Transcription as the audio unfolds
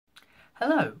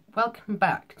Hello, welcome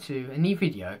back to a new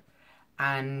video,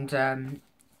 and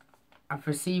I've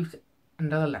received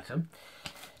another letter,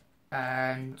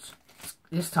 and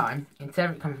this time, instead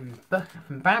of it coming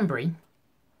from Banbury,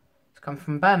 it's come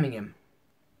from Birmingham,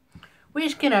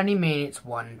 which can only mean it's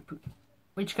one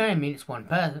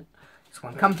person, it's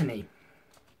one company.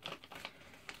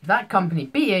 That company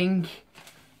being,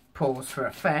 pause for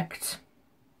effect,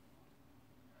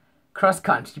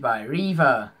 CrossCountry by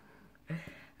Riva.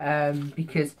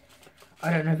 Because I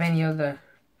don't know of any other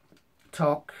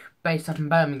talk based up in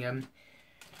Birmingham.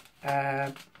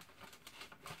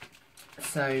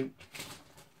 So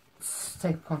let's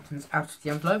take the contents out of the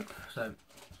envelope. So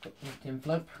put the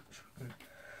envelope, which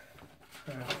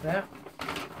we can throw there.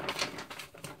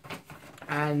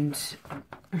 And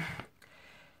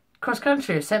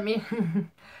CrossCountry have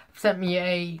sent me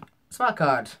a smart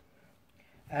card.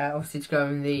 Obviously to go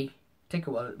in the ticket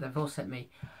wallet. They've all sent me.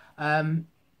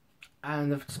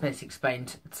 And they've just basically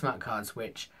explained smart cards,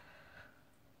 which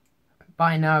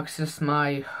by now, because this is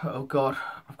my, oh god,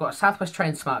 I've got a South West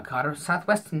Train smart card, a South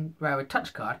Western Railway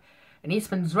touch card, an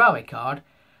East Midlands Railway card,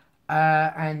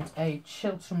 and a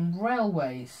Chiltern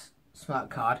Railways smart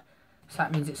card. So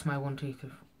that means it's my 1, 2, 3,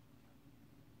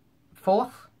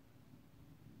 4th?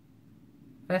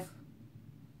 5th,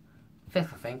 I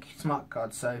think, smart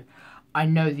card. So I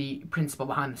know the principle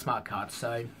behind the smart card.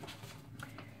 So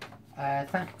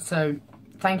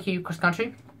thank you,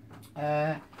 CrossCountry,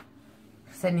 for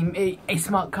sending me a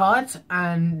smart card,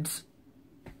 and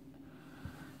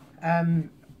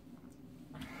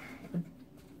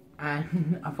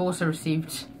I've also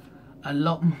received a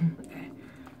lot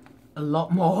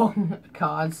more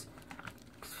cards.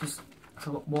 So I've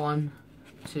got 1,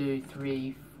 2,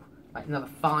 3, like another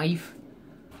 5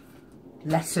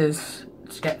 letters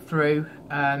to get through.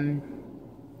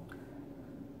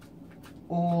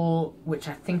 All which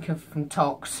I think are from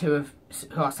talks who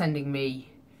are sending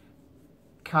me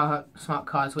smart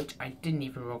cards which I didn't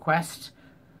even request,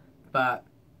 but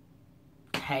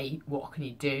hey, what can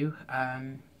you do?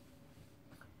 I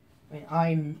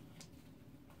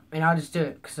I'll just do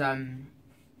it because I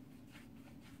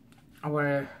want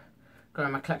to go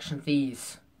in my collection of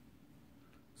these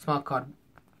smart card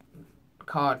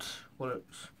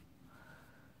wallets,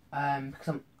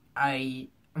 because I'm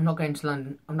not going to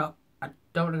London. I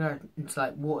don't want to go into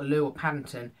like Waterloo or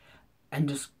Paddington and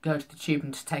just go to the tube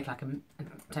and just take like a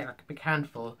big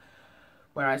handful.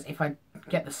 Whereas if I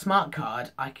get the smart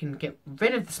card, I can get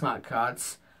rid of the smart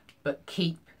cards but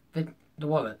keep the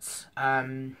wallets. I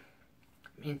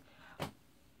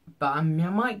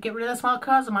might get rid of the smart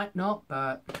cards, I might not,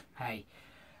 but hey.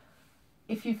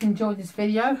 If you've enjoyed this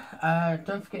video,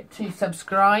 don't forget to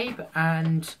subscribe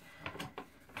and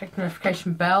click the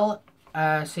notification bell,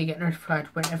 so you get notified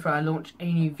whenever I launch a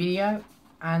new video.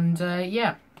 And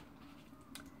yeah.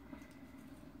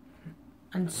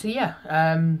 And so yeah,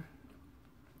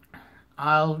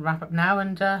 I'll wrap up now,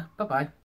 and bye bye.